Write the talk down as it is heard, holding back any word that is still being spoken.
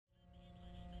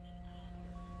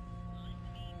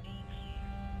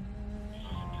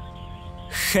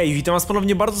Hej, witam was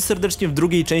ponownie bardzo serdecznie w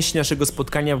drugiej części naszego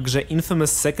spotkania w grze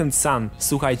inFamous Second Son.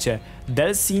 Słuchajcie,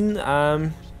 Delsin,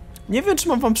 nie wiem, czy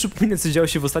mam wam przypominać, co działo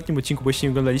się w ostatnim odcinku, bo jeśli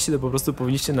nie oglądaliście, to po prostu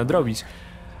powinniście nadrobić.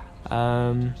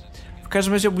 W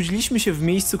każdym razie obudziliśmy się w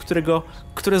miejscu,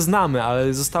 które znamy,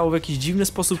 ale zostało w jakiś dziwny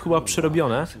sposób chyba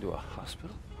przerobione.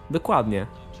 Dokładnie.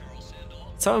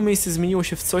 Całe miejsce zmieniło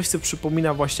się w coś, co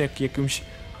przypomina właśnie jakąś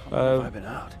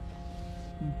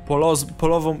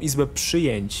polową izbę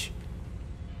przyjęć.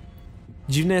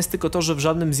 Dziwne jest tylko to, że w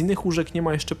żadnym z innych łóżek nie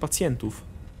ma jeszcze pacjentów.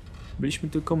 Byliśmy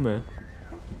tylko my.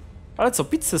 Ale co,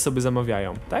 pizzę sobie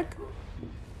zamawiają, tak?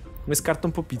 My z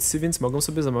kartą po pizzy, więc mogą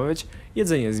sobie zamawiać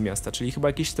jedzenie z miasta, czyli chyba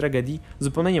jakiejś tragedii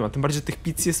zupełnie nie ma. Tym bardziej, że tych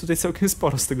pizz jest tutaj całkiem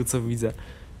sporo z tego, co widzę.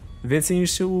 Więcej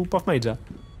niż u Puff Mage'a.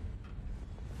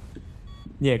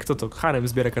 Nie, kto to? Harem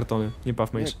zbiera kartony, nie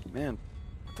Puff Mage.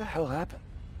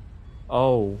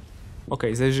 O,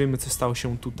 okej, zajrzyjmy, co stało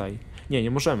się tutaj.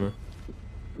 Nie możemy.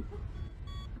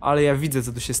 Ale ja widzę,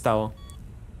 co tu się stało.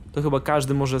 To chyba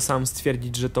każdy może sam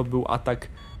stwierdzić, że to był atak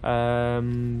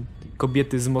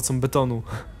kobiety z mocą betonu.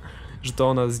 Że to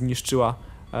ona zniszczyła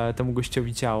temu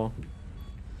gościowi ciało.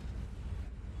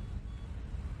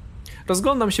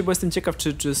 Rozglądam się, bo jestem ciekaw,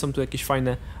 czy są tu jakieś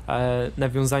fajne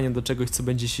nawiązania do czegoś, co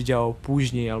będzie się działo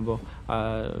później, albo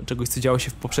czegoś, co działo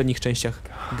się w poprzednich częściach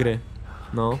gry.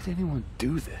 No.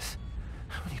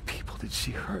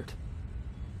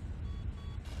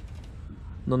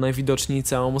 No najwidoczniej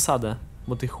całą osadę,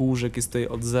 bo tych łóżek jest tutaj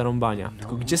od zarąbania.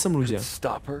 Tylko gdzie są ludzie?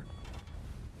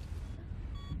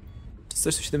 Czy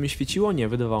coś tu się tam nie świeciło? Nie,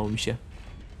 wydawało mi się.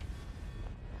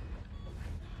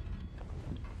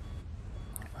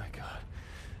 Oh my God,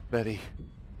 Betty.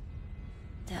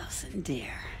 Delsin,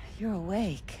 dear, you're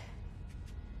awake.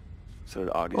 So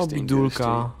did Augustine O, do this to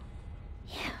bidulka.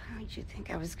 Yeah, don't you think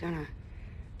I was gonna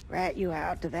rat you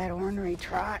out to that ornery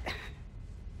trot?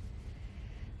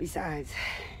 Besides,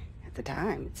 at the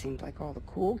time, it seemed like all the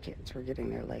cool kids were getting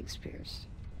their legs pierced.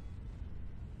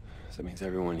 you? So that means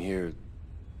everyone here.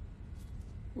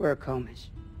 We're a Komish.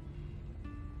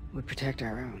 We protect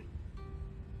our own.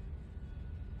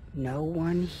 No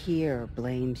one here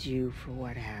blames you for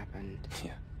what happened.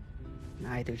 Yeah.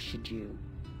 Neither should you.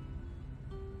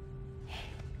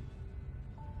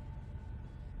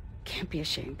 Can't be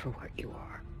ashamed for what you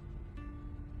are.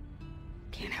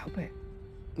 Can't help it.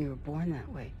 You were born that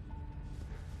way.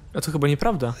 A to chyba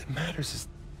nieprawda. All that matters is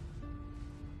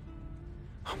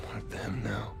I'm one of them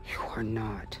now. You are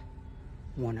not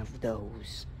one of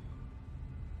those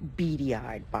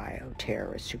beady-eyed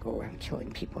bioterrorists who go around killing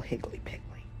people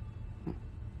higgly-piggly.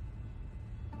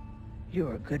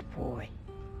 You're a good boy.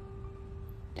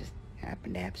 Just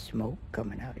happen to have smoke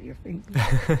coming out of your fingers. The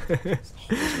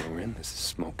holes we're in, this is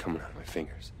smoke coming out of my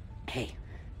fingers. Hey,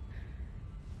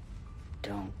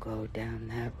 don't go down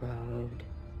that road.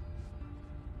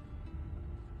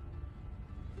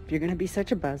 If you're gonna be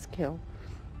such a buzzkill,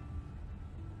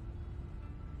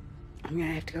 I'm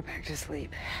gonna have to go back to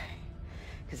sleep.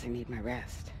 Because I need my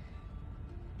rest.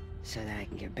 So that I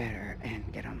can get better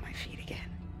and get on my feet again.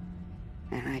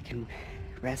 And I can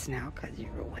rest now because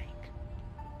you're awake.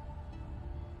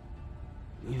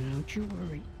 Don't you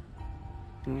worry.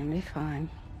 I'm gonna be fine.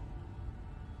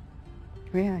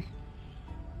 Really?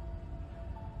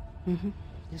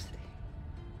 Just see.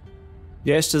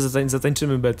 Jeszcze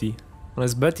zatańczymy Betty. Ona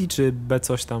jest Betty czy B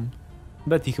coś tam?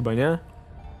 Betty chyba, nie?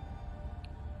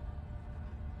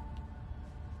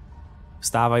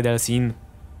 Wstawaj, Delsin.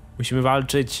 Musimy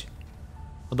walczyć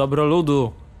o dobro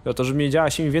ludu i o to, żeby nie działa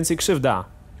się mi więcej krzywda.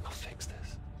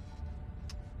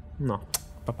 No,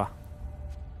 papa.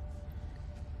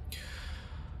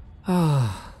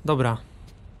 Dobra.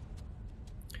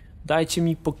 Dajcie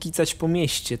mi pokicać po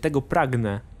mieście, tego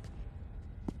pragnę.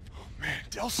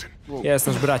 Jest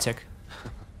nasz braciak.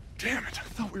 Damn it,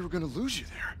 I thought we were gonna lose you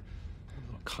there. A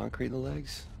little concrete in the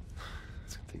legs?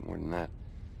 It's gonna take more than that.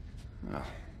 Oh,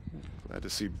 glad to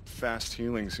see fast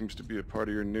healing seems to be a part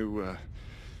of your new,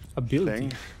 Ability.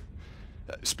 thing.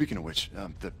 Speaking of which,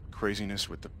 the craziness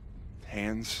with the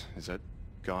hands, is that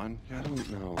gone? I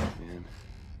don't know, man.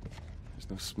 There's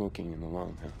no smoking in the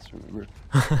longhouse, remember?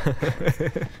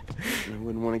 I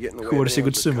wouldn't want to get in the way Humor of się go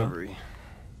anyone's trzyma. recovery.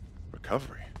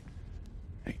 Recovery?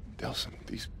 Hey, Delsin,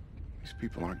 these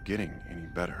people aren't getting any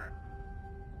better.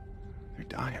 They're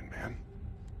dying, man.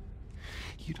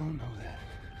 You don't know that.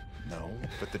 No,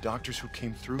 but the doctors who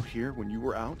came through here when you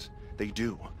were out, they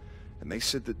do. And they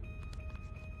said that...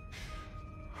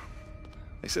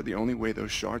 They said the only way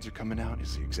those shards are coming out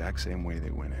is the exact same way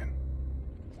they went in.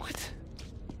 What?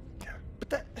 Yeah. But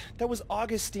that was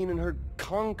Augustine and her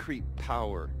concrete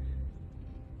power.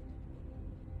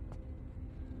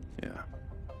 Yeah.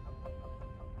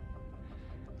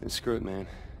 Then screw it, man.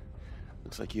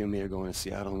 Looks like you and me are going to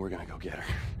Seattle and we're gonna go get her.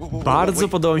 Bardzo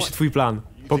podoba mi się twój plan.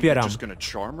 Popieram. Just gonna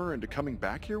charm her into coming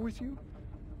back here with you?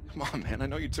 Come on, man. I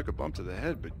know you took a bump to the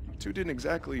head, but you two didn't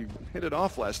exactly hit it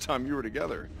off last time you were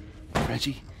together.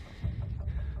 Reggie,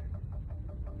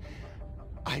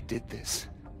 I did this.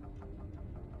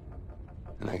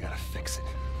 And I gotta fix it.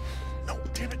 No,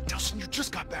 damn it, Dustin, you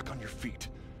just got back on your feet.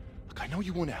 Look, I know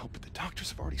you want to help, but the doctors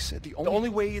have already said the The only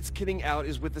way it's getting out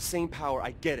is with the same power.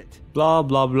 I get it. Bla,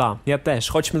 bla, bla. Ja też.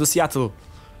 Chodźmy do Seattle.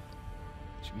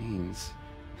 Which means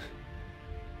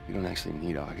we don't actually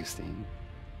need Augustine.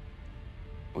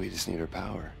 We just need her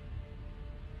power.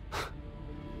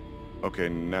 Okay,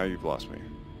 now you've lost me.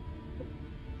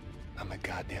 I'm a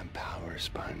goddamn power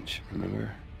sponge, remember?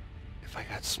 If I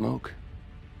got smoke,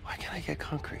 why can't I get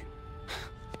concrete?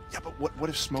 Yeah, but what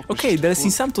if smoke was Okej, just Delsin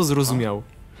fluke? sam to zrozumiał.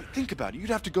 Think about it. You'd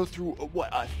have to go through,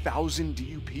 what, 1,000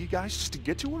 DUP guys just to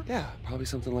get to her? Yeah, probably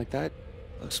something like that.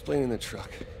 I'll explain in the truck.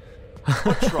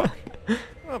 What truck? I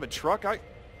don't have a truck.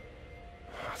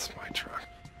 That's my truck.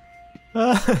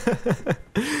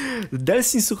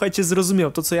 Delsin, słuchajcie,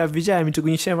 zrozumiał to, co ja wiedziałem i czego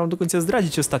nie chciałem wam do końca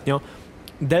zdradzić ostatnio.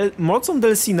 Mocą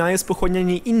Delsina jest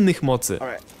pochłanianie innych mocy.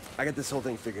 Alright, I got this whole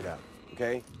thing figured out,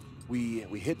 okay?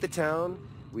 We hit the town,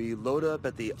 we load up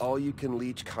at the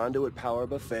all-you-can-leech conduit power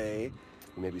buffet,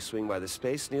 we maybe swing by the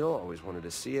Space Needle, always wanted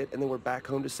to see it, and then we're back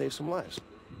home to save some lives.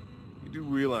 You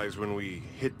do realize when we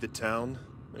hit the town,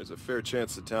 there's a fair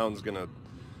chance the town's gonna,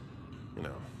 you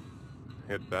know,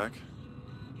 hit back?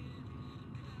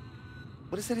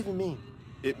 What does that even mean?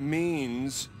 It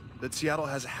means that Seattle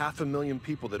has 500,000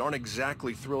 people that aren't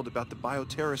exactly thrilled about the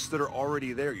bioterrorists that are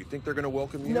already there. You think they're gonna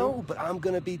welcome you? No, but I'm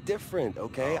gonna be different,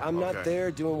 okay? Oh, I'm not okay.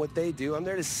 there doing what they do. I'm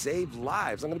there to save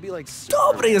lives. I'm gonna be like...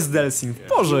 Dobry jest Delsin, w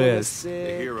porze jest.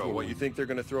 The hero, what, you think they're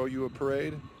gonna throw you a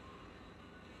parade?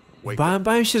 Wake up.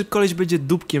 Bałem się, że koleś będzie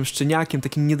dupkiem, szczeniakiem,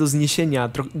 takim nie do zniesienia,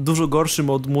 dużo gorszym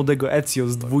od młodego Ezio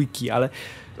z dwójki, ale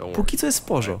póki co jest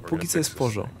porzo, póki co jest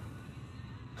porzo.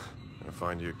 Gonna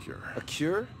find you a cure. A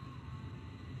cure?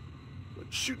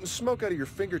 Shooting smoke out of your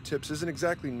fingertips isn't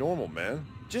exactly normal, man.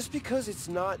 Just because it's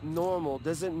not normal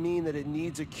doesn't mean that it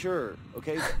needs a cure,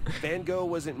 okay? Van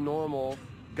Gogh wasn't normal.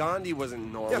 Gandhi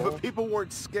wasn't normal. Yeah, but people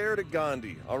weren't scared of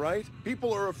Gandhi, all right?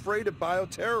 People are afraid of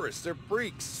bioterrorists. They're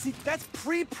freaks. See, that's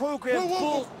pre-programmed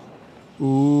bull...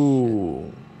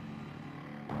 Uuu.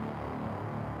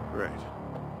 Right.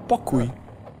 Pokój.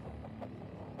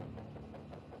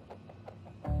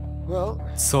 Well,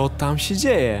 Co tam się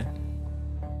dzieje?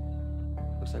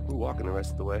 looks like we're walking the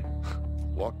rest of the way.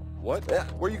 Walk. What? Where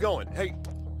are you going? Hey.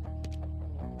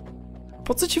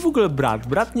 Po co ci w ogóle brat?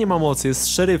 Brat nie ma mocy, jest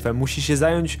szeryfem, musi się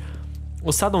zająć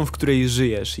osadą, w której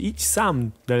żyjesz. Idź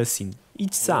sam, Delsin.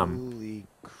 Idź sam. Holy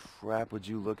crap, would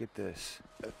you look at this?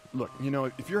 Look, you know,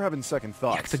 if you're having second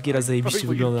thoughts... Jak ta giera zajebiście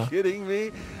wygląda. Kidding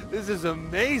me? This is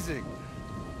amazing.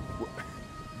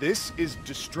 This is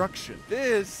destruction.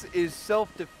 This is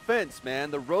self-defense,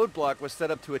 man. The roadblock was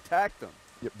set up to attack them.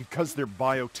 Yeah, because they're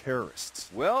bioterrorists.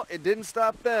 Well, it didn't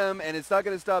stop them, and it's not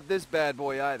going to stop this bad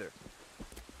boy either.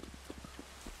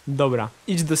 Dobra,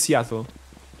 idź do Seattle.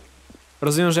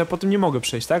 Rozumiem, że ja po tym nie mogę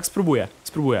przejść, tak? Spróbuję.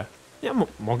 Ja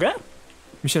mogę?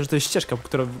 Myślałem, że to jest ścieżka,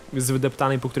 która jest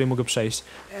wydeptana i po której mogę przejść.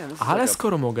 Ale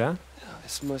skoro mogę...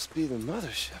 This must be the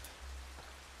mothership.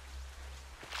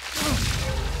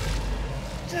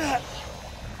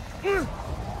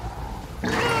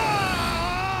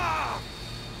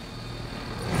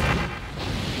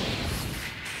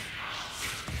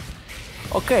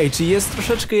 Okej, czyli jest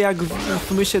troszeczkę jak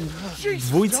w myślę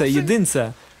dwójce,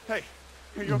 jedynce, Hey,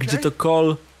 are you okay? gdzie to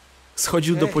Cole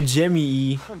schodził do podziemi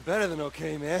i I'm better than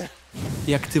okay, man.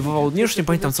 aktywował, już nie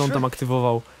pamiętam co on tam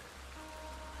aktywował,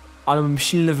 ale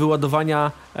silne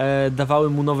wyładowania dawały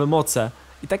mu nowe moce.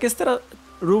 I tak jest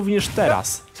również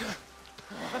teraz.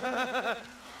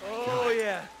 Oh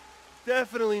yeah,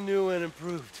 definitely new and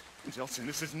improved. Delsin,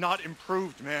 this is not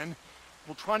improved, man.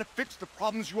 We're trying to fix the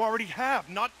problems you already have,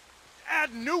 not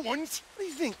add new ones. What do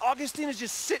you think? Augustine is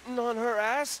just sitting on her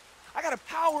ass? I gotta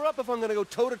power up if I'm gonna go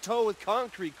toe-to-toe with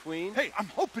Concrete Queen. Hey, I'm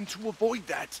hoping to avoid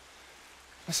that.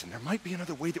 Listen, there might be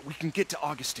another way that we can get to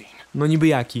Augustine. No niby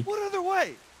jaki. What other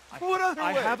way? What other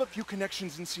I way? have a few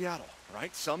connections in Seattle,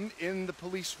 right? Some in the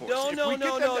police force. No, If no, we get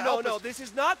no, them no, to no, help no. us- This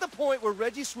is not the point where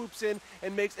Reggie swoops in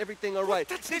and makes everything all right.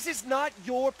 This is not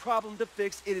your problem to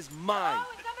fix. It is mine.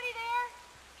 Oh, is somebody there?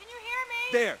 Can you hear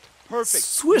me? There. Perfect.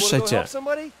 Słyszę You wanna go cię. help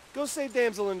somebody? Go save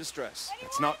damsel in distress.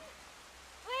 It's not...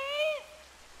 Please?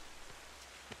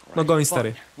 No goń,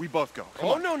 stary. We both go. Come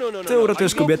Oh on. no, no, no, no. Ty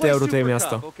uratujesz You go kobietę, ja play uratuję super miasto.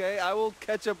 tough, okay? I will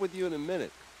catch up with you in a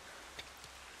minute.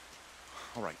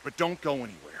 All right, but don't go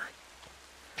anywhere.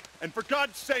 And for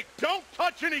God's sake, don't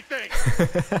touch anything!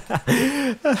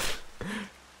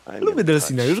 Lubię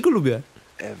Delsina, już go lubię.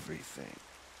 Everything.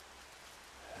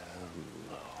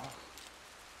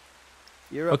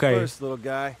 You're up Okay. first, little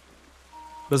guy.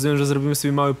 Rozumiem, że zrobimy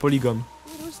sobie mały poligon.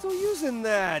 We're still using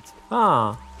that.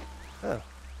 A,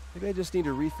 Maybe I just need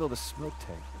to refill the smoke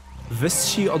tank.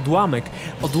 wystrzyj odłamek.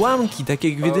 Odłamki, tak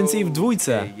jak w jedynce i w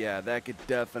dwójce. Okay, yeah, that could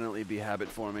definitely be habit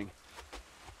forming.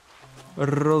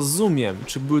 Rozumiem.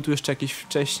 Czy były tu jeszcze jakieś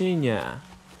wcześniej? Nie.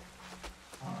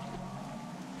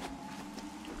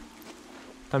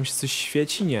 Tam się coś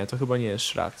świeci? Nie, to chyba nie jest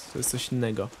szrat. To jest coś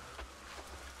innego.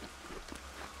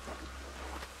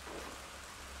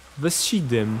 Wystrzyj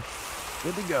dym.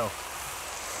 Good to go.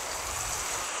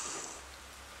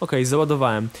 Okej,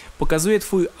 załadowałem. Pokazuje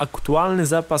twój aktualny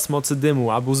zapas mocy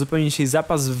dymu. Aby uzupełnić jej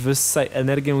zapas, wyssaj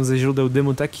energię ze źródeł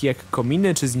dymu, takich jak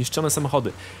kominy czy zniszczone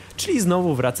samochody. Czyli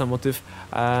znowu wraca motyw...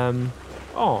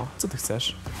 O, co ty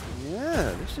chcesz?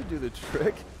 Yeah, this should do the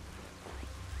trick.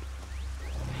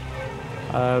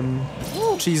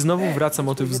 Czyli znowu wraca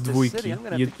motyw z dwójki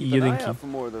i jedynki.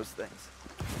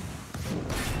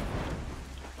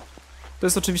 To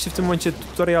jest oczywiście w tym momencie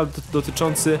tutorial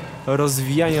dotyczący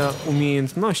rozwijania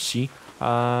umiejętności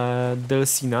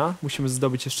Delsina. Musimy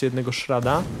zdobyć jeszcze jednego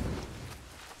szrada.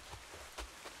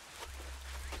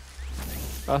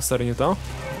 A, sorry, nie to.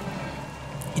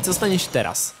 I co stanie się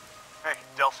teraz? Hey,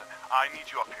 Delson, I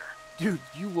need you up here. Dude,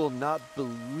 you will not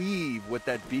believe what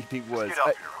that beeping was. Let's get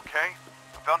up here, okay?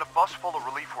 I found a bus full of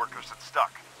relief workers that's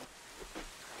stuck.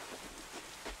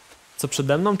 Co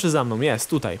przede mną czy za mną? Jest,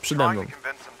 tutaj, przede mną. Trying to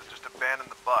convince them to just abandon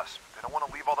the bus. They don't want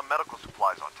to leave all the medical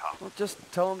supplies on top. Well, just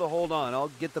tell them to hold on.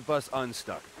 I'll get the bus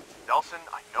unstuck. Delson,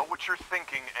 I know what you're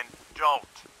thinking, and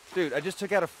don't. Dude, I just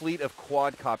took out a fleet of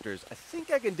quadcopters. I think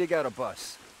I can dig out a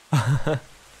bus.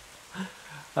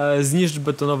 Zniszcz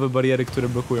betonowe bariery, które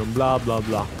blokują. Bla, bla,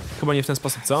 bla. Chyba nie w ten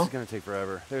sposób, co? This is gonna take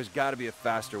forever. There's gotta be a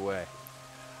faster way.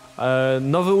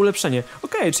 Nowe ulepszenie.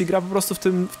 Okej, czyli gra po prostu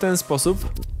w ten sposób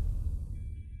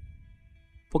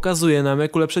pokazuje nam,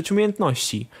 jak ulepszyć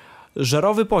umiejętności.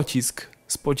 Żarowy pocisk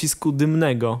z pocisku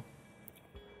dymnego.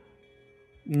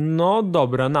 No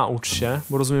dobra, naucz się,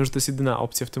 bo rozumiem, że to jest jedyna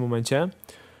opcja w tym momencie.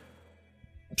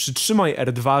 Przytrzymaj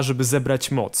R2, żeby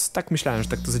zebrać moc. Tak myślałem, że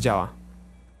tak to zadziała.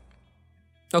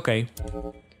 Okej.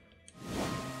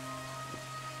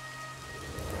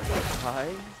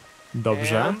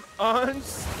 Dobrze. I'm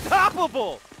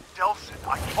unstoppable! Delson,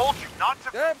 I told you not to...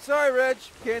 I'm sorry, Reg.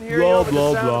 Can't hear Blah, you over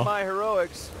blah, the sound blah. of my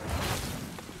heroics.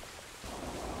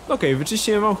 Okej,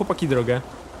 wyczyściłem wam, chłopaki, drogę.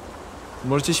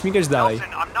 Możecie śmigać dalej.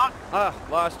 Delson, I'm not... Ah,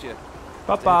 lost you.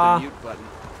 Pa, Hit pa. the mute button.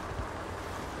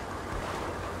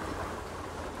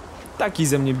 Taki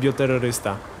ze mnie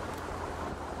bioterrorysta.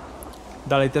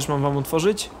 Dalej też mam wam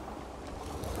otworzyć?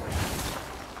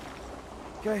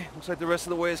 Okay, looks like the rest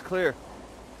of the way is clear.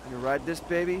 I'm gonna ride this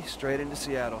baby straight into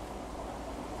Seattle.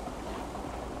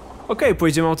 Okej,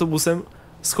 pojedziemy autobusem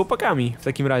z chłopakami w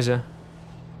takim razie.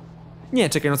 Nie,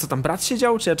 czekaj, no co tam, brat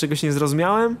siedział? Czy ja czegoś nie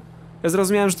zrozumiałem? Ja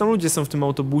zrozumiałem, że tam ludzie są w tym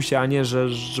autobusie, a nie, że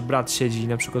brat siedzi i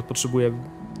na przykład potrzebuje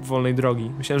wolnej drogi.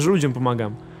 Myślałem, że ludziom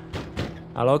pomagam.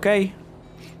 Ale okej.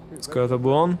 Skoro to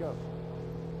był on.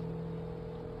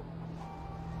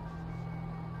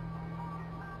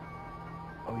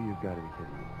 Oh, you've got to be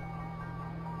kidding me.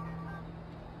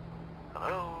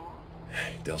 Hello?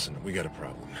 Hey, Delson, we got a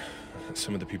problem.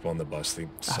 Some of the people on the bus, they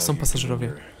saw są you pasażerowie.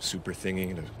 doing your super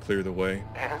thingy to clear the way,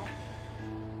 And?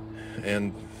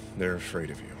 and they're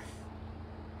afraid of you.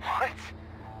 What?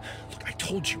 Look, I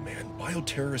told you, man,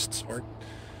 bioterrorists aren't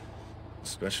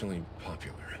especially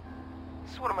popular.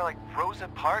 So what, am I like Rosa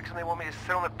Parks and they want me to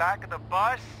sit on the back of the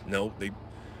bus? No, they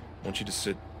want you to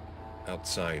sit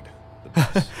outside the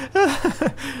bus.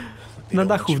 Look, they Na don't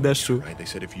want dachu you w in here, deszczu. right? They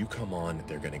said if you come on,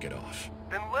 they're gonna get off.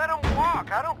 Then let them walk.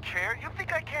 I don't care. You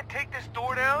think I can't take this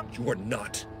door down? You are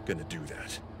not gonna do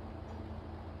that.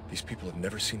 These people have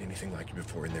never seen anything like you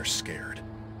before, and they're scared,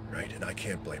 right? And I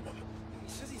can't blame them. He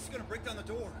says he's gonna break down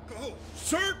the door. Go!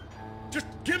 Sir, just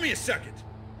give me a second.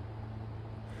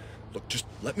 Look, just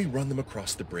let me run them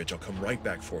across the bridge. I'll come right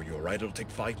back for you, all right? It'll take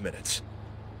 5 minutes.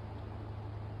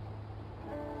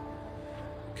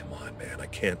 Come on, man. I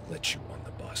can't let you on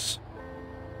the bus.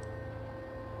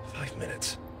 5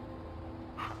 minutes.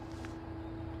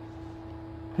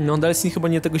 No, Delsin chyba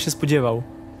nie tego się spodziewał.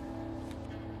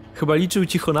 Chyba liczył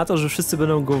cicho na to, że wszyscy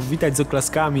będą go witać z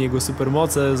oklaskami, jego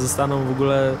supermoce zostaną w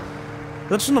ogóle...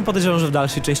 Znaczy, no podejrzewam, że w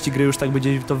dalszej części gry już tak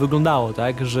będzie to wyglądało,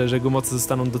 tak? Że jego moce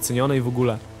zostaną docenione i w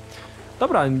ogóle.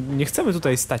 Dobra, nie chcemy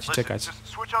tutaj stać i czekać. Just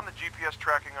switch on the GPS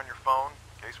tracking on your phone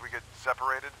in case we get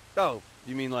separated. Oh,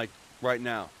 you mean like right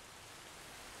now?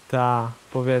 Ta,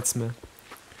 powiedzmy.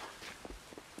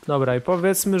 Dobra, i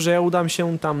powiedzmy, że ja udam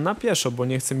się tam na pieszo, bo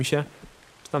nie chce mi się...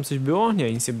 Czy tam coś było?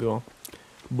 Nie, nic nie było.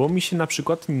 Bo mi się na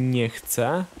przykład nie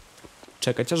chce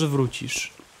czekać, aż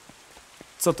wrócisz.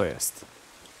 Co to jest?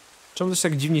 Czemu to się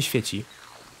tak dziwnie świeci?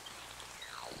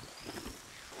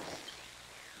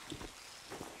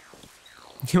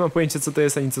 Nie mam pojęcia, co to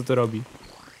jest, ani co to robi.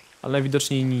 Ale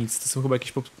najwidoczniej nic. To są chyba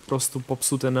jakieś po prostu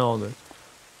popsute neony.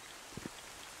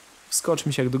 Wskocz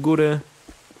mi się jak do góry.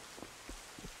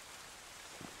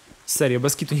 Serio,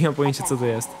 bez kitu nie mam pojęcia, co to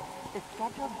jest.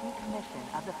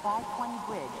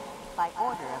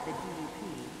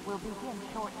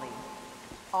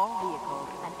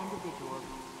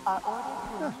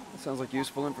 That sounds like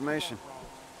useful information.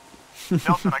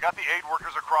 Nelson, I got the aid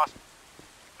workers across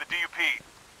the DUP.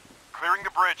 Clearing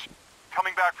the bridge.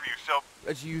 Coming back for you, so...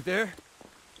 Reggie, you there?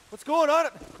 What's going on?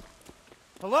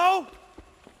 Hello?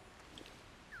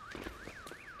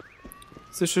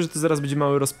 Słyszę, że to zaraz będzie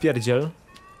mały rozpierdziel.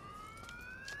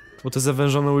 Bo te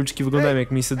zawężone uliczki wyglądają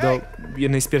jak miejsce do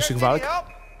jednej z pierwszych walk.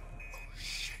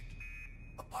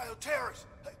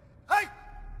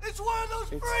 It's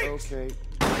okay.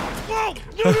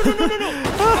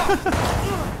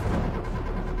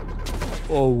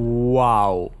 O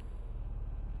wow.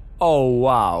 O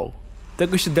wow.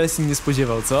 Tego się Delsin nie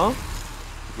spodziewał, co?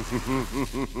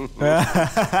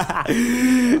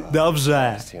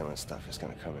 Dobrze. Stealing stuff is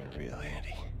gonna come in real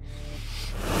handy.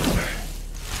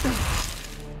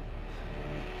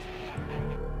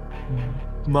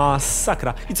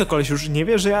 Masakra. I co, koleś już nie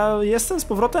wie, że ja jestem z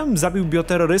powrotem? Zabił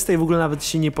bioterrorystę i w ogóle nawet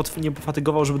się nie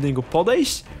pofatygował, żeby do niego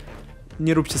podejść?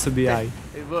 Nie róbcie sobie jaj.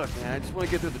 Hey, look, man, I just want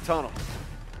to get through the tunnel.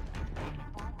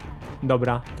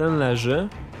 Dobra, ten leży.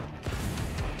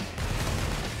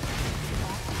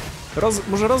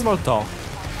 Może rozwal to.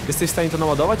 Jesteś w stanie to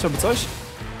naładować albo coś?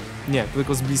 Nie, to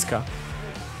tylko z bliska.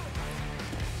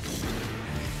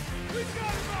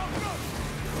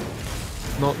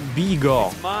 No, bij go.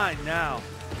 Mine now.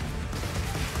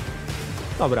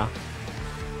 Dobra.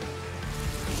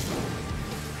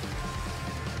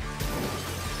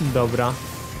 Dobra.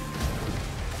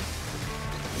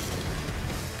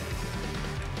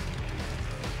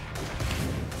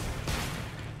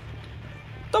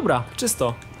 Dobra,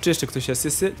 czysto. Czy jeszcze ktoś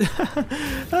jest?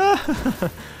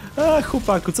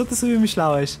 Chłopaku, co ty sobie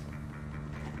myślałeś?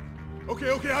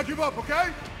 Okay, I give up,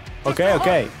 okay?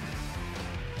 Okej.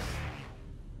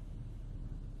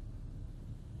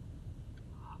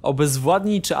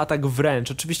 Obezwładnij czy atak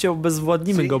wręcz? Oczywiście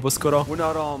obezwładnimy go, bo We're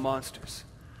not all monsters.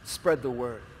 Spread the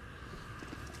word.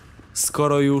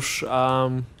 skoro już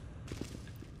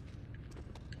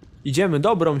idziemy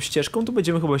dobrą ścieżką, to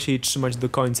będziemy chyba się jej trzymać do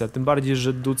końca. Tym bardziej,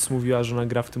 że Duc mówiła, że ona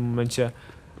gra w tym momencie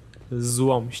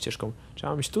złą ścieżką. Czy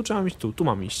mam iść tu, czy mam iść tu? Tu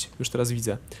mam iść. Już teraz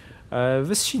widzę.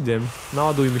 Wysidym.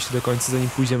 Naładujmy się do końca, zanim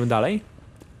pójdziemy dalej.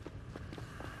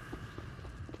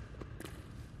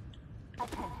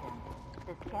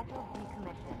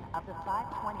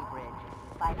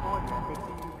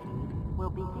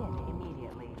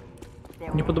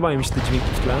 Nie podobają mi się te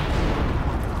dźwięki w tle.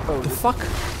 The fuck?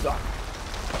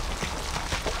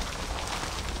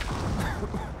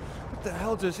 What the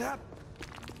hell just happened?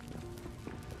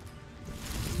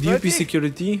 DUP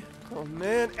security? Oh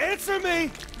man, answer me!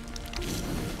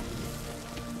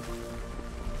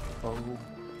 Oh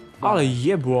Ale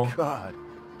jebło. God,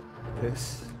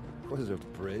 this was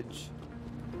a bridge.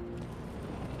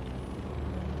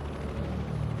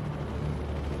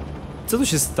 Co tu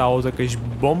się stało? To jakaś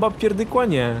bomba pierdykła?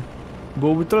 Nie.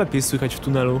 Byłoby to lepiej słychać w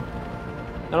tunelu.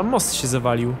 Ale most się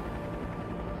zawalił.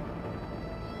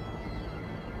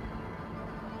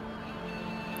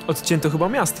 Odcięto chyba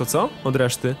miasto, co? Od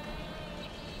reszty.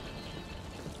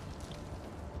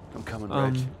 I'm coming,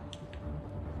 Reg.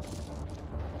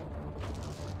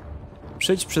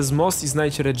 Przejdź przez most i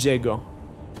znajdź Reggiego.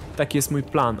 Taki jest mój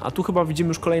plan. A tu chyba widzimy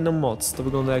już kolejną moc. To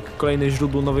wygląda jak kolejne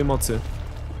źródło nowej mocy.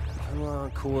 Come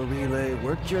on, core relay,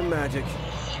 work your magic.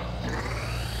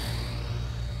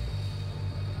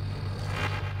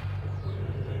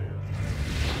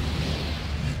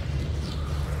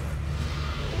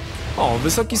 O,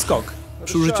 wysoki skok.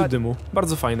 Przy użyciu dymu.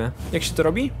 Bardzo fajne. Jak się to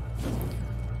robi?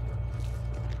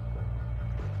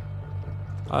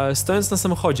 Stojąc na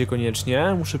samochodzie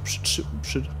koniecznie, muszę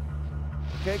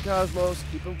Okay, Cosmos,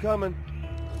 keep them coming.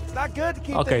 It's not good to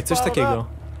keep Okej, things coś bottled takiego. up.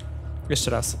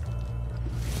 Jeszcze raz.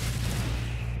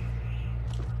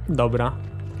 Dobra.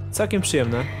 Całkiem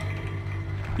przyjemne.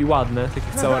 I ładne, tak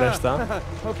jak cała reszta.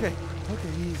 Okay,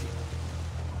 easy.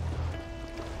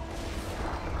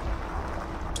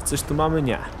 Czy coś tu mamy?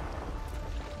 Nie.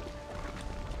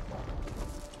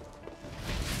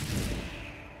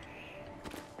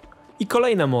 I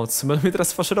kolejna moc. Będę mnie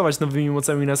teraz faszerować nowymi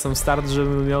mocami na sam start,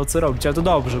 żebym miał co robić. Ale to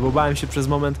dobrze, bo bałem się przez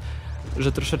moment,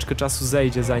 że troszeczkę czasu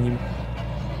zejdzie, zanim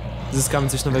zyskamy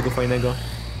coś nowego, fajnego.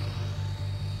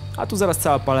 A tu zaraz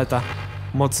cała paleta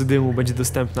mocy dymu będzie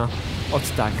dostępna.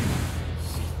 Ot tak.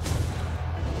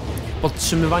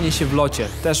 Podtrzymywanie się w locie,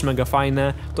 też mega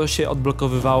fajne. To się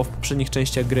odblokowywało w poprzednich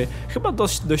częściach gry. Chyba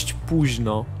dość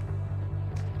późno.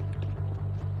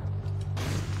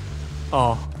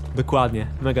 O, dokładnie.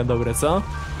 Mega dobre, co?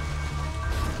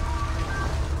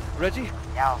 Reggie?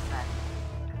 Nelson,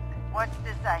 what's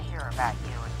this I hear about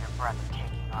you and your brother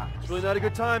taking off? It's really not a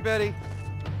good time, Betty.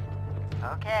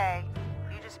 Okay,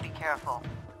 you just be careful.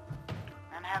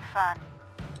 And have fun.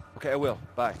 Okay, I will.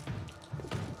 Bye.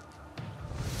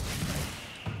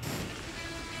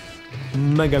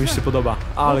 Mega mi się podoba,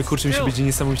 ale kurczę mi się będzie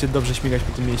niesamowicie dobrze śmigać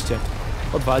po tym mieście.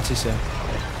 Odwalcie się.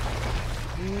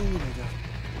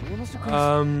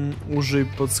 Użyj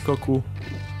podskoku.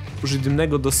 Użyj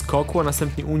dymnego do skoku, a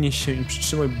następnie unieś się i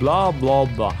przytrzymaj bla bla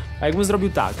bla. A jakbym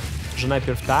zrobił tak, że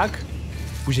najpierw tak,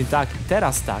 później tak i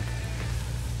teraz tak.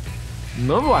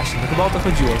 No właśnie, to chyba o to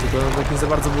chodziło, tylko tak nie za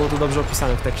bardzo było to dobrze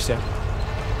opisane w tekście.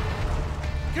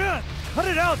 God, cut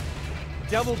it out!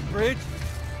 Devil's Bridge!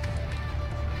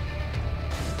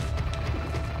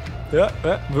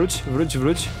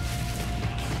 Wróć.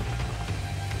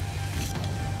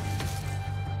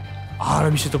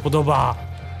 Ale mi się to podoba.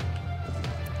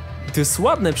 I to jest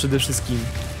ładne przede wszystkim.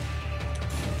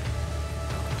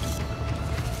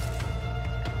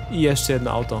 I jeszcze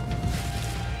jedno auto.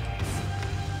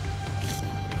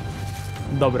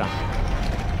 Dobra.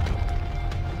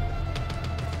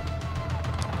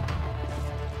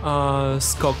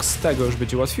 Skok z tego już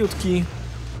będzie łatwiutki.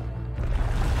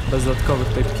 Bez dodatkowych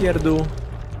tutaj pierdół.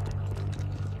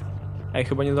 Ej,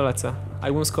 chyba nie dolecę. A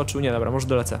jakbym skoczył? Nie, dobra, może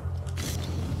dolecę.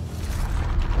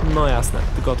 No jasne,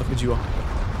 tylko o to chodziło.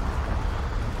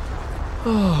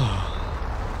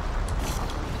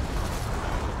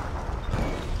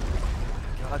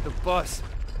 God, the bus.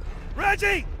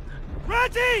 Reggie!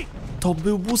 Reggie! To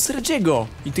był bus Reggie'ego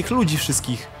i tych ludzi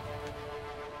wszystkich.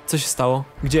 Co się stało?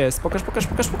 Gdzie jest? Pokaż.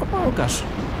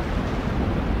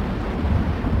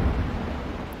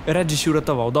 Reggie się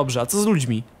uratował, dobrze, a co z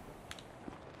ludźmi?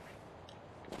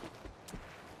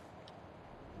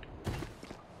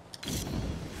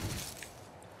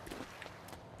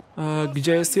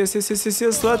 Gdzie jest?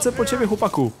 Jest, lecę po ciebie,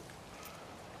 chłopaku.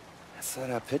 That's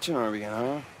that pitching arm again,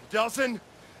 huh? Delson!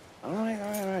 All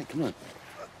right, come on.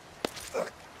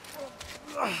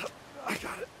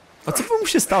 A co by mu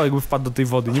się stało, jakby wpadł do tej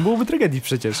wody? Nie byłoby tragedii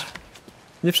przecież.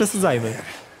 Nie przesadzajmy.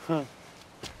 Check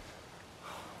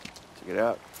it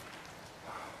out.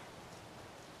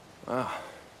 Wow.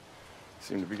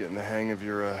 Seem to be getting the hang of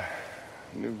your,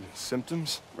 new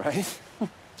symptoms. Right?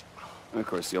 And of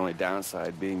course, the only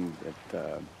downside being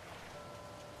that,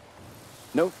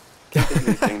 nope. Can't think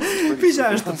of anything that's pretty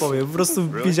Wiedziałem, że serious. to powie, po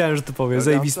prostu wiedziałem, że to powie,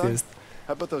 zajebisty jest.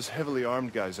 How about those heavily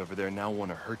armed guys over there now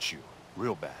want to hurt you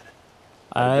real bad?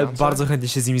 Ale bardzo chętnie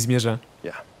się z nimi zmierzę.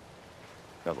 Yeah.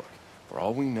 Now look, for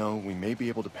all we know, we may be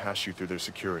able to pass you through their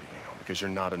security, because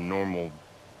you're not a normal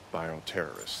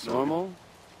bioterrorist. So Normal?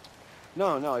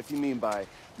 No, if you mean by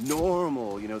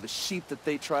normal, you know, the sheep that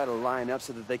they try to line up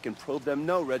so that they can probe them.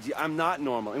 No, Reggie, I'm not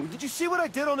normal. And did you see what I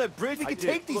did on that bridge? We can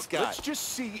take these guys. Let's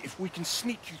just see if we can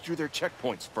sneak you through their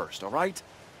checkpoints first, all right?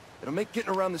 It'll make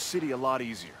getting around the city a lot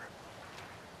easier.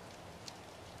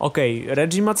 Okej,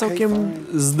 Reggie ma całkiem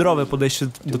zdrowe podejście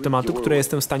do tematu, które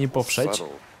jestem w stanie poprzeć.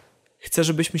 Chcę,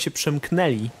 żebyśmy się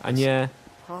przemknęli, a nie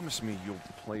Promise me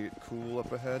you'll play it cool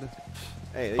up ahead.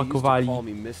 Hey, they used to pakowali call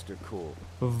me Mr. Cool.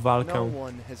 w walkę. No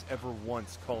one has ever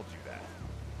once called you that.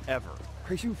 Ever.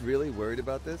 Are you really worried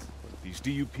about this? These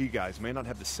DUP guys may not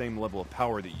have the same level of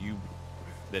power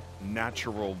that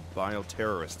natural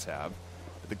bioterrorists have,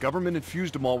 but the government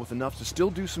infused them all with enough to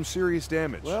still do some serious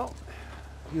damage. Well,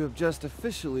 you have just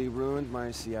officially ruined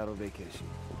my Seattle vacation.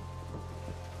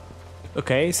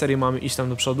 Okej, serio mamy iść tam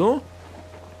do przodu?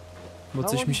 Bo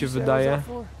coś mi się wydaje.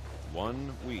 1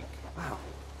 week. Wow.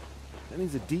 That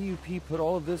means the DUP put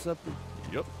all of this up.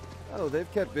 Yep. Oh,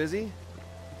 they've kept busy.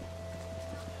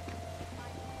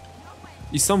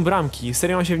 I są bramki.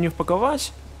 Serio mam się w nie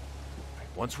wpakować?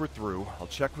 Once we're through,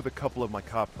 I'll check with a couple of my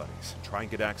cop buddies and try and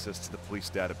get access to the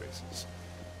police databases.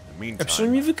 In the A meantime,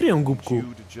 przynajmniej wykryją I głupku. want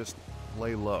you to just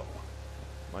lay low.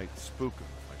 Might spook them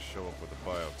if I show up with a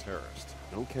bioterrorist.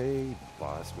 Okay,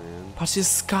 boss man. Patrz,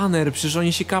 jest skaner, przecież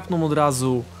oni się kapną od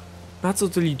razu. Na co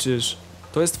ty liczysz?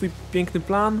 To jest twój piękny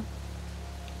plan?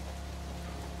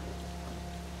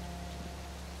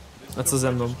 A co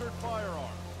ze mną?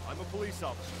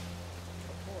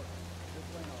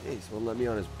 Jeez, won't let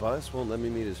me on his bus, won't let me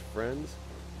meet his friends.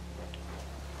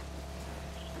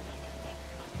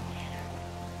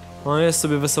 No jest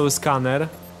sobie wesoły skaner.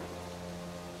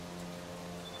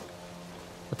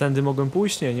 A tędy mogłem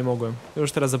pójść? Nie, nie mogłem.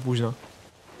 Już teraz za późno.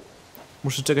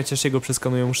 Muszę czekać, aż jego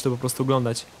przeskanują, muszę to po prostu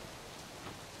oglądać.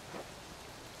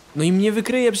 No i mnie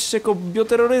wykryje przecież jako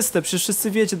bioterrorystę, przecież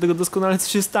wszyscy wiecie tego doskonale, co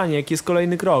się stanie, jaki jest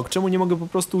kolejny krok. Czemu nie mogę po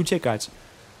prostu uciekać?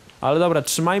 Ale dobra,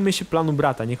 trzymajmy się planu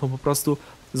brata, niech on po prostu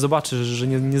zobaczy, że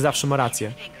nie zawsze ma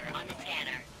rację.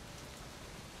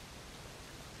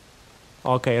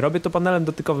 Okej, robię to panelem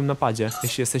dotykowym na padzie,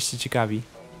 jeśli jesteście ciekawi.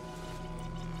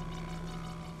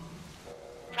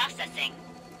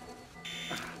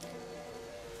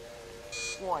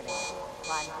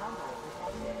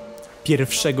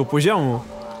 Pierwszego poziomu.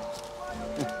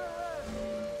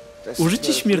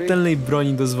 Użycie śmiertelnej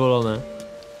broni dozwolone.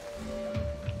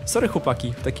 Sorry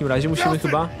chłopaki, w takim razie musimy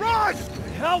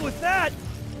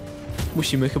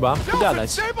chyba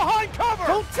pogadać.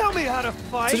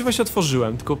 Coś właśnie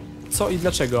otworzyłem, tylko co i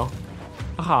dlaczego?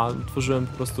 Aha, otworzyłem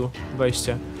po prostu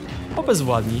wejście.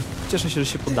 Obezwładnij, cieszę się,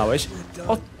 że się poddałeś.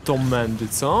 Oto mędy,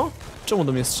 co? Czemu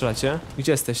do mnie strzelacie?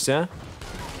 Gdzie jesteście?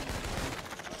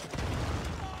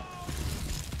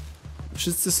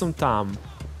 Wszyscy są tam.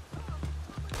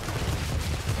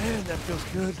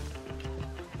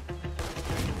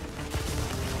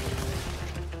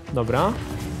 Dobra.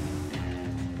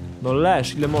 No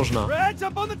leż, ile można?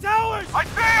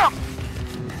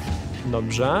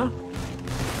 Dobrze.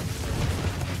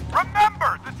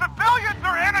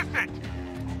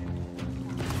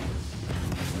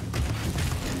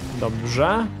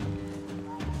 Dobrze.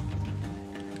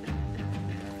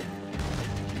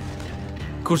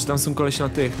 Kurczę, tam są koleś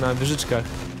na wieżyczkach.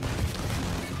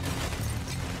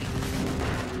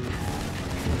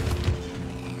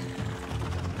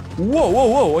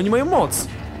 Wow, oni mają moc!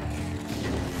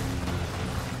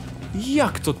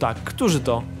 Jak to tak? Którzy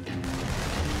to?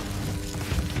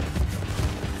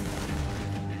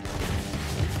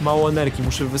 Mało energii,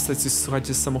 muszę wystać coś,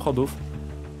 słuchajcie, z samochodów.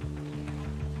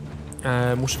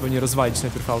 Muszę pewnie rozwalić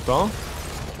najpierw auto.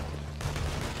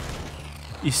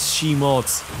 I zsi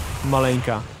moc.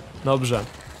 Maleńka. Dobrze.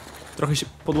 Trochę się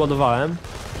podładowałem.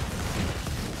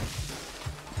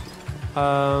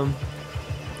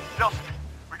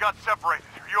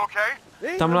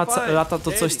 Tam lata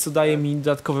to coś, co daje mi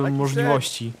dodatkowe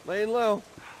możliwości.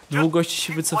 Dwóch gości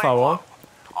się wycofało.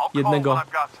 Jednego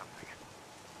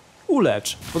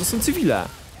ulecz, bo to są cywile.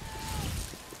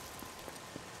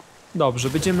 Dobrze,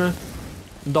 będziemy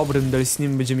dobrym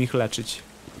Delsinem, będziemy ich leczyć.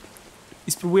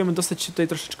 I spróbujemy dostać się tutaj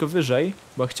troszeczkę wyżej,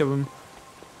 bo chciałbym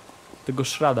tego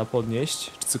szrada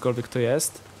podnieść, czy cokolwiek to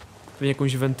jest. Pewnie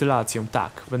jakąś wentylacją,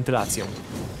 tak, wentylacją.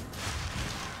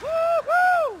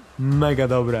 Mega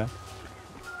dobre.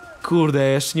 Kurde,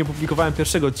 jeszcze nie publikowałem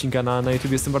pierwszego odcinka na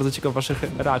YouTube, jestem bardzo ciekaw waszych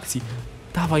reakcji.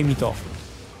 Dawaj mi to.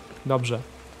 Dobrze.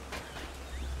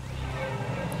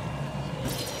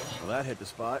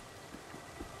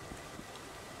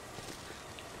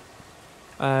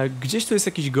 Gdzieś tu jest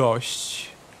jakiś gość.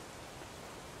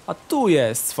 A tu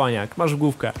jest, cwaniak, masz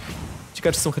główkę.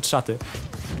 Ciekawe, czy są headshoty.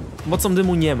 Mocą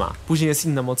dymu nie ma. Później jest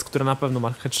inna moc, która na pewno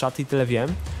ma headshoty i tyle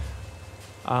wiem.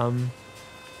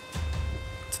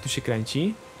 Co tu się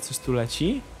kręci? Coś tu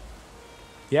leci?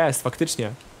 Jest,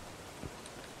 faktycznie.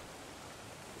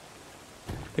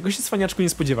 Tego się, cwaniaczku, nie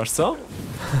spodziewasz, co?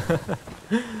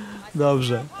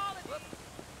 Dobrze.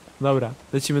 Dobra,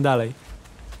 lecimy dalej.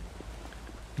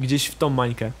 Gdzieś w tą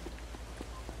mańkę.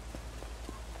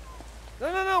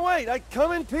 No, wait, I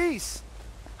come in peace.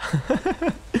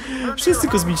 Wszyscy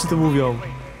kosmici to mówią.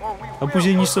 A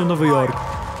później niszczą Nowy Jork.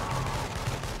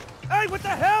 Hey, what the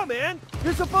hell, man?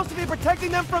 You're supposed to be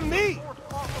protecting them from me.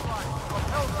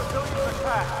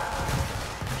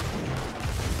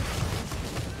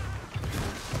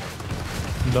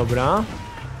 Dobra.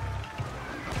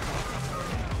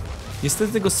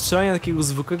 Niestety tego strzelania takiego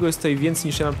zwykłego jest tutaj więcej,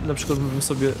 niż ja na przykład bym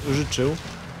sobie życzył.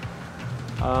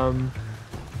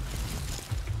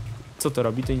 Co to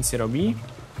robi? To nic nie robi.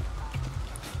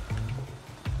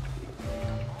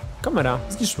 Kamera.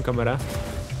 Zniszczmy kamerę.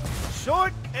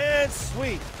 Short and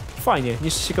sweet. Fajnie,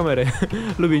 niszczycie kamery.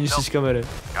 Lubię niszczyć kamery.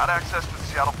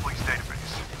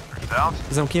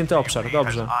 Zamknięty obszar,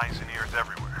 dobrze.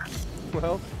 Well,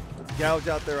 let's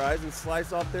gouge out their eyes and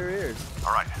slice off their ears.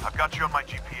 All right, I've got you on my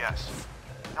GPS.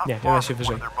 Nie, nie da się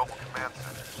wyżej.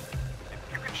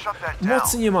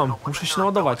 Mocy nie mam, muszę się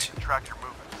naładować.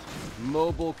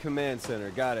 Mobile command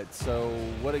center, got it. So,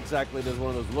 what exactly does one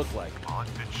of those look like?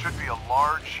 It should be a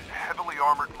large, heavily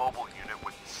armored mobile unit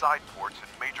with side ports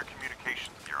and major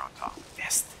communications gear on top.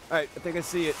 Jest. All right, I think I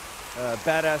see it.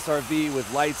 Badass RV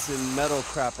with lights and metal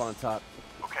crap on top.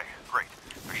 Okay, great.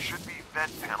 There should be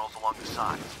vent panels along the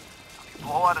sides. If you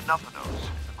blow out enough of those,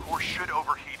 the core should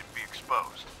overheat and be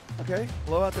exposed. Okay,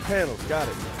 blow out the panels, got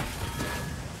it.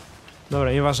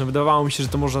 Dobra, nieważne, wydawało mi się, że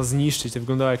to można zniszczyć, to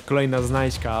wyglądało jak kolejna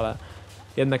znajdźka, ale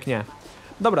jednak nie.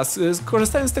 Dobra,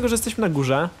 korzystając z tego, że jesteśmy na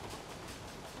górze.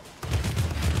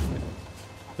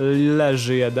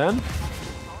 Leży jeden.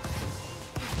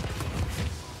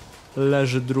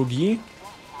 Leży drugi.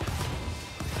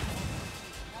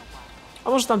 A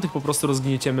może tamtych po prostu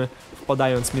rozgnieciemy,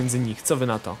 wpadając między nich. Co wy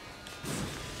na to?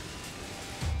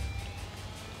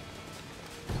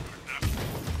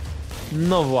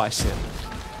 No właśnie.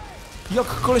 Jak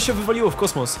kolesia wywaliło w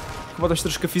kosmos. Chyba tam się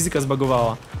troszkę fizyka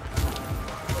zbagowała.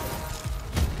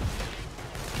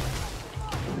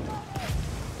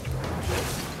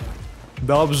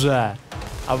 Dobrze.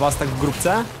 A was tak w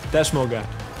grupce? Też mogę.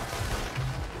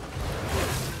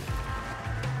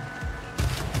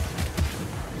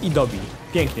 I dobij.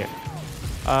 Pięknie.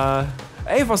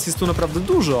 Ej, was jest tu naprawdę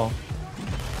dużo.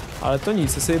 Ale to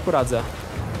nic, ja sobie poradzę.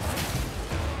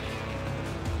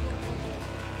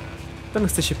 Ten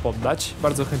chce się poddać.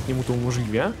 Bardzo chętnie mu to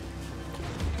umożliwię.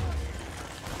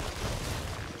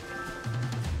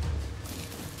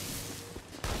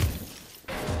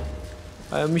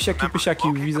 Misiaki,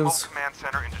 pysiaki, widząc...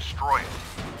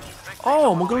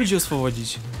 O, mogę ludzi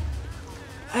oswobodzić.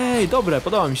 Ej, dobre,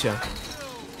 podoba mi się.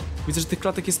 Widzę, że tych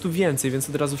klatek jest tu więcej, więc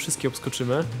od razu wszystkie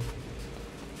obskoczymy.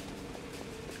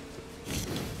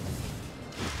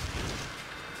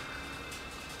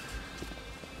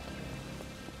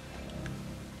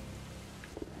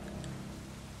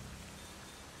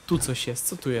 Tu coś jest,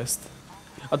 co tu jest?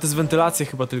 A to jest wentylacja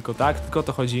chyba tylko, tak? Tylko o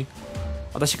to chodzi.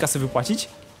 A da się kasę wypłacić?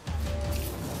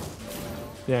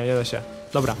 Nie, nie da się.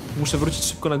 Dobra, muszę wrócić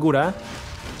szybko na górę,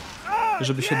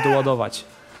 żeby się doładować.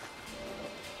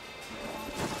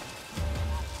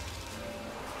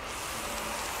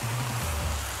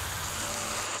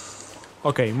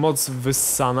 Okej, moc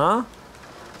wyssana.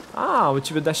 A, u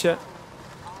ciebie da się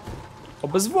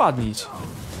obezwładnić.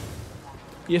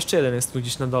 Jeszcze jeden jest tu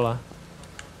gdzieś na dole.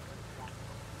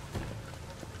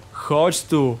 Chodź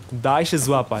tu, daj się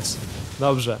złapać.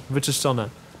 Dobrze, wyczyszczone.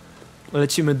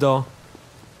 Lecimy do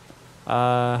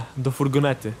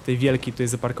furgonety, tej wielkiej, tutaj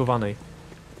zaparkowanej.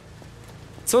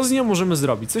 Co z nią możemy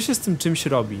zrobić? Co się z tym czymś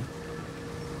robi?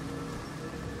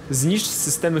 Zniszcz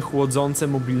systemy chłodzące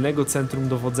mobilnego centrum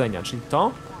dowodzenia, czyli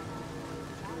to?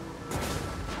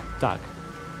 Tak.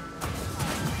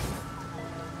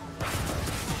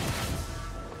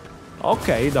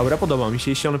 Okej, dobra, podoba mi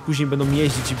się. Jeśli one później będą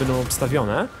jeździć i będą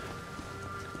obstawione,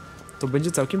 to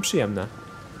będzie całkiem przyjemne.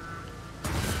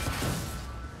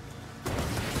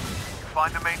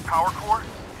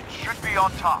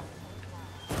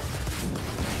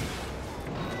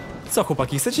 Co,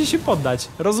 chłopaki, chcecie się poddać?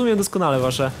 Rozumiem doskonale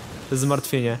wasze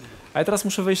zmartwienie. A ja teraz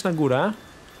muszę wejść na górę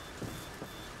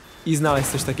i znaleźć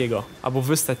coś takiego. Albo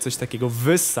wyssać coś takiego.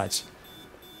 Wyssać.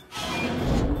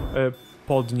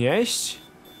 Podnieść.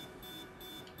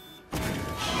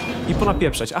 I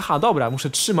ponapieprzać. Aha, dobra, muszę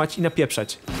trzymać i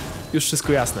napieprzać. Już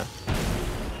wszystko jasne.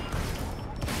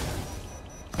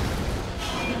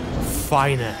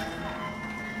 Fajne.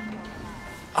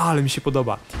 Ale mi się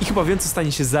podoba. I chyba wiem, co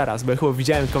stanie się zaraz, bo ja chyba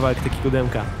widziałem kawałek takiego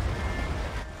demka.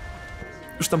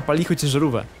 Już tam palicho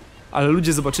ciężarówkę. Ale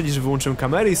ludzie zobaczyli, że wyłączyłem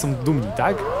kamery i są dumni,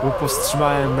 tak? Bo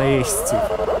powstrzymałem najeźdźców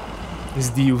z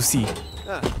DLC.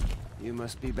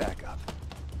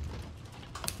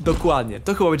 Dokładnie,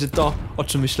 to chyba będzie to, o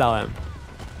czym myślałem.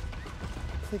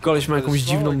 Koleś ma jakąś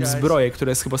dziwną zbroję, która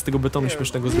jest chyba z tego betonu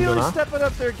śmiesznego zrobiona.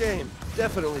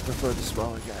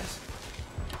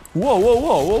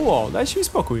 Wow, dajcie mi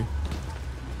spokój.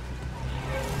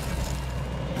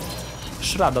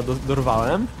 Szrada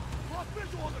dorwałem.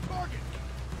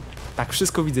 Tak,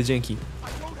 wszystko widzę, dzięki.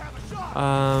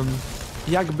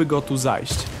 Jakby go tu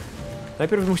zajść?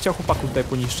 Najpierw bym chciał chłopaków tutaj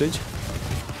poniszczyć,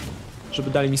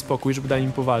 żeby dali mi spokój, żeby dali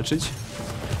mi powalczyć.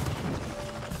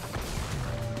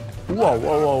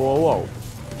 Wow.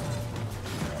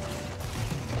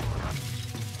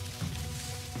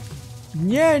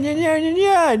 Nie.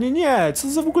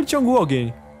 Co za w ogóle ciągły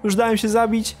ogień? Już dałem się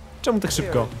zabić. Czemu tak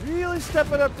szybko?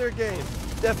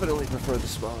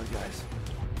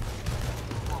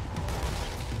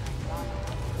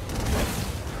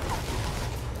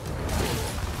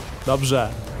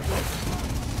 Dobrze.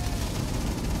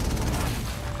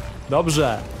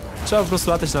 Trzeba po prostu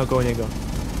latać naokoło niego.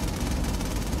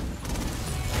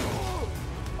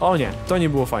 O nie, to nie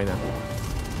było fajne.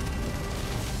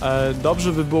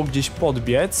 Dobrze by było gdzieś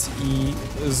podbiec i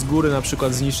z góry na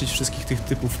przykład zniszczyć wszystkich tych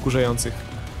typów wkurzających.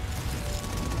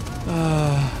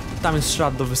 Tam jest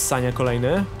szrat do wyssania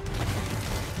kolejny.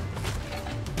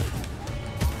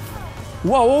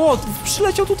 Wow,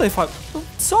 przyleciał tutaj no,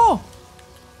 co?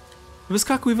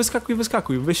 Wyskakuj,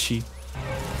 wysi.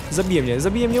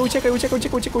 Zabije mnie, uciekaj,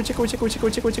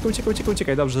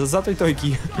 dobrze, za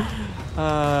tojki.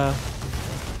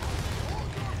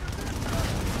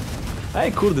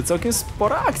 Ej, kurde, całkiem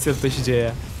spora akcja tutaj się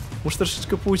dzieje. Muszę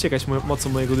troszeczkę pouciekać mocą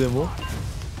mojego dymu.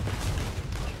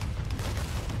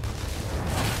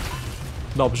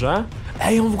 Dobrze.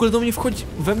 Ej, on w ogóle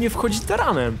we mnie wchodzi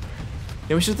taranem.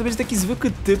 Ja myślę, że to będzie taki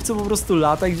zwykły typ, co po prostu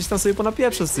lata i gdzieś tam sobie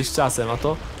ponapieprza z coś czasem, a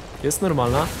to jest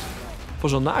normalna,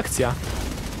 porządna akcja.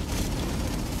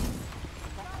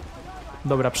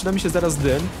 Dobra, przyda mi się zaraz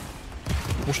dym.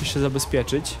 Muszę się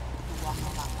zabezpieczyć.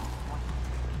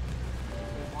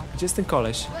 Gdzie jest ten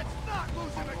koleś?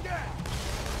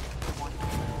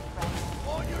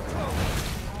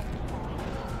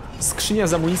 Skrzynia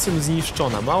z amunicją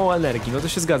zniszczona. Mało energii. No to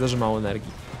się zgadza, że mało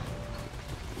energii.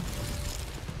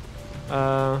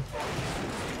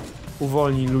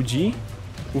 Uwolnij ludzi.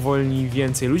 Uwolnij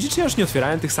więcej ludzi. Czy ja już nie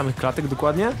otwierałem tych samych klatek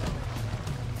dokładnie?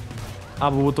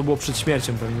 A, bo to było przed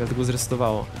śmiercią pewnie, dlatego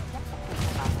zresetowało.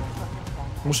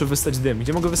 Muszę wystać dym.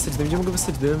 Gdzie mogę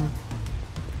wystać dym?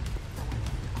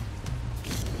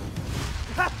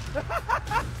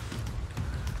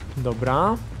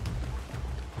 Dobra.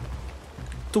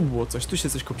 Tu było coś, tu się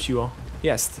coś kopciło.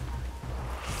 Jest.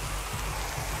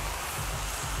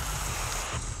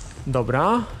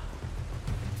 Dobra.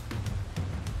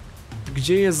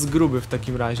 Gdzie jest gruby w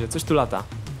takim razie? Coś tu lata.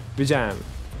 Wiedziałem.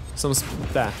 Są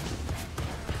te.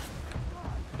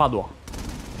 Padło.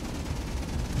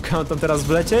 Mam tam teraz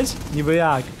wlecieć? Niby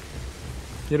jak?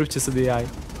 Nie róbcie sobie jaj.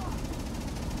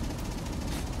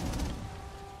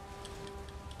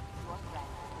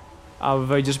 A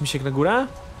wejdziesz, Misiek, na górę?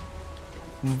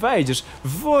 Wejdziesz.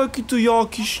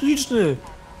 Jaki śliczny!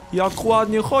 Jak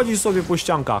ładnie chodzi sobie po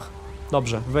ściankach.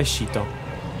 Dobrze, weź sito.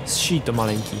 Sito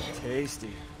maleńki.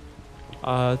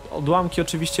 Odłamki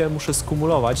oczywiście muszę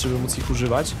skumulować, żeby móc ich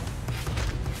używać.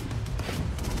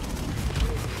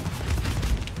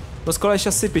 No z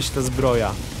kolesia sypie się ta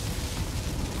zbroja.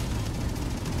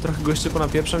 Trochę go jeszcze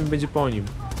ponapieprzam i będzie po nim.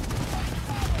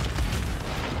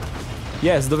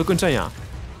 Jest, do wykończenia.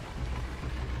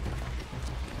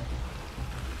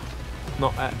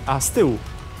 No, a z tyłu.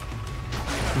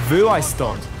 Wyłaź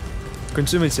stąd.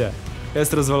 Kończymy cię.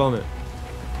 Jest rozwalony.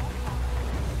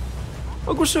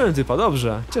 Ogłuszyłem typa,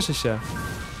 dobrze. Cieszę się.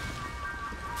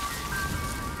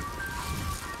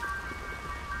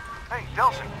 Hey,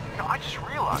 Delson, I just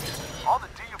realized all the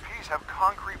DUPs have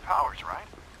concrete powers, right?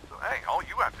 So hey, all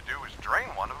you have to do is drain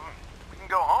one of them and we can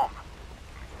go home.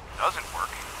 If it doesn't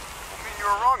work, well, me and you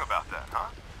were wrong about that, huh?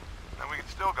 Then we can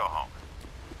still go home.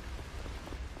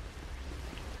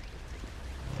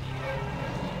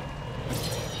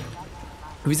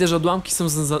 Widzę, że odłamki są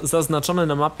zaznaczone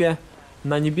na mapie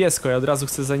na niebiesko. Ja od razu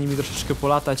chcę za nimi troszeczkę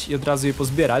polatać i od razu je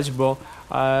pozbierać, bo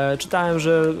czytałem,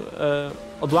 że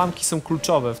odłamki są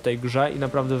kluczowe w tej grze i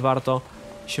naprawdę warto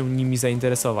się nimi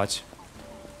zainteresować.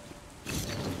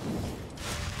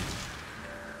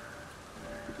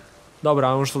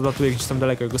 Dobra, on już odlatuje gdzieś tam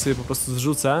daleko, ja go sobie po prostu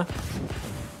zrzucę.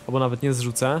 Albo nawet nie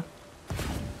zrzucę.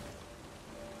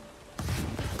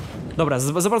 Dobra,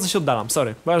 za bardzo się oddalam,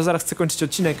 sorry. Bo ja zaraz chcę kończyć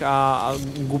odcinek, a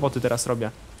głupoty teraz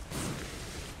robię.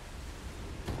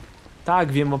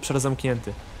 Tak, wiem, obszar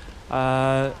zamknięty.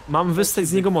 Mam wystać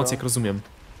z niego moc, jak rozumiem.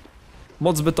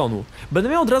 Moc betonu. Będę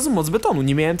miał od razu moc betonu.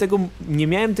 Nie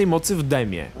miałem tej mocy w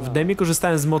demie. W demie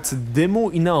korzystałem z mocy dymu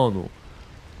i neonu.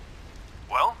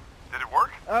 Well, did it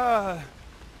work?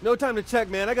 No time to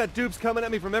check, man. I got dupes coming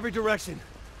at me from every direction.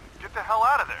 Get the hell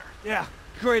out of there. Yeah,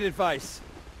 great advice.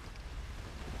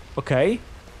 Okej.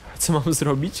 Co mam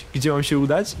zrobić? Gdzie mam się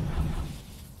udać?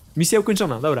 Misja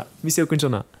ukończona, dobra. Misja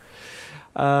ukończona.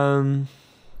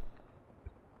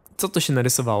 Co to się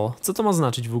narysowało? Co to ma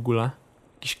znaczyć w ogóle?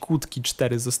 Jakieś kłódki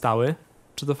 4 zostały.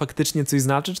 Czy to faktycznie coś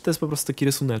znaczy, czy to jest po prostu taki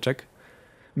rysuneczek?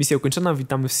 Misja ukończona,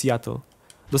 witamy w Seattle.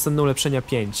 Dostępne ulepszenia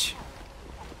 5.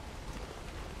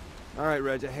 Alright,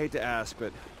 Reg, I hate to ask,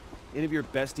 but any of your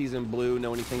besties in blue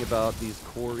know anything about these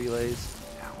core relays?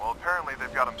 Yeah, well, apparently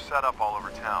they've got them set up all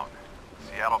over town.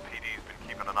 Seattle PD's been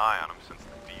keeping an eye on them since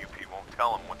the DUP won't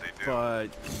tell them what they do. But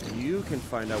you can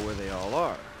find out where they all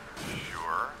are.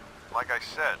 Sure. Like I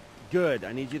said. Good.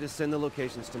 I need you to send the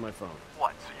locations to my phone.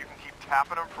 What, so you can keep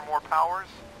tapping them for more powers?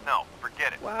 No,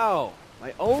 forget it. Wow.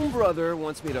 My own brother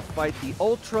wants me to fight the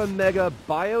ultra-mega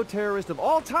bioterrorist of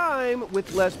all time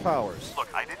with less powers. Look,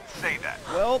 I didn't say that.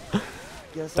 Well,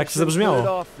 guess I Tak to should put it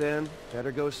zabrzmiało. off then.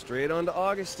 Better go straight on to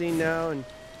Augustine now and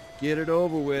get it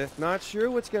over with. Not sure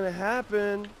what's gonna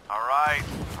happen. All right,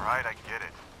 I get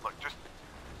it. Look, just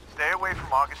stay away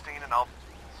from Augustine and I'll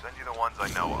send you the ones I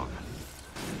know of.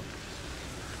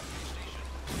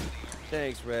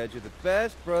 Thanks, Reg. You're the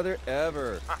best brother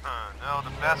ever. No,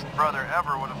 the best brother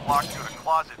ever would have locked you in a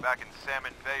closet back in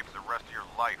Salmon Bay for the rest of your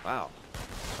life. Wow.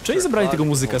 Czy oni zabrali tego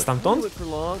muzyka stamtąd?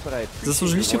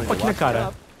 Zasłużyliście chłopaki na karę.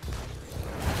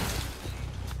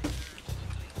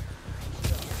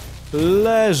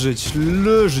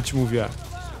 Leżeć mówię.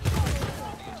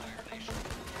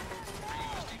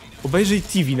 Obejrzyj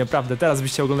TV, naprawdę, teraz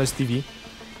byś chciał oglądać TV. Ja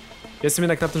jestem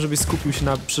jednak na tym, żebyś skupił się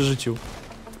na przeżyciu.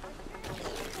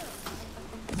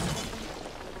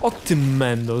 O ty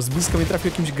mendo, z bliska mnie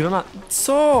trafił jakimś granat...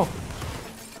 Co?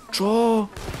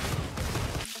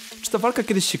 Czy ta walka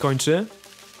kiedyś się kończy?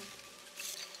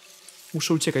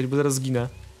 Muszę uciekać, bo zaraz zginę.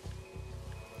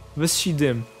 Zsi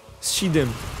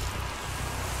dym.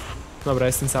 Dobra,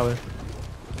 jestem cały.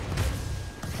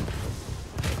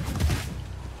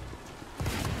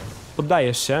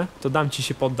 Poddajesz się? To dam ci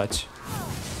się poddać.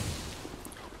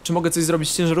 Czy mogę coś zrobić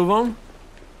z ciężarówką?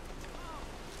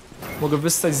 Mogę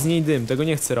wyssać z niej dym, tego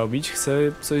nie chcę robić. Chcę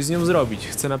coś z nią zrobić.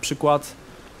 Chcę na przykład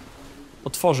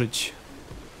otworzyć.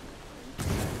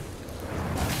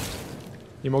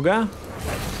 Nie mogę?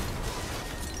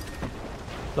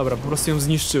 Dobra, po prostu ją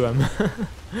zniszczyłem.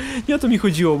 Nie o to mi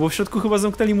chodziło, bo w środku chyba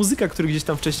zamknęli muzyka, który gdzieś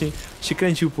tam wcześniej się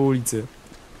kręcił po ulicy.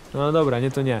 No dobra,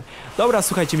 nie to nie. Dobra,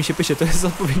 słuchajcie, mi się pysie, to jest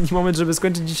odpowiedni moment, żeby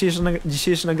skończyć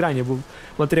dzisiejsze nagranie, bo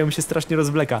materiał mi się strasznie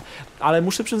rozwleka. Ale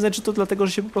muszę przyznać, że to dlatego,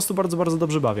 że się po prostu bardzo, bardzo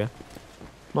dobrze bawię.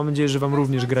 Mam nadzieję, że wam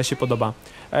również gra się podoba.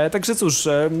 Także cóż,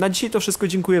 na dzisiaj to wszystko.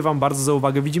 Dziękuję wam bardzo za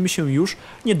uwagę. Widzimy się już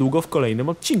niedługo w kolejnym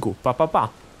odcinku. Pa, pa, pa!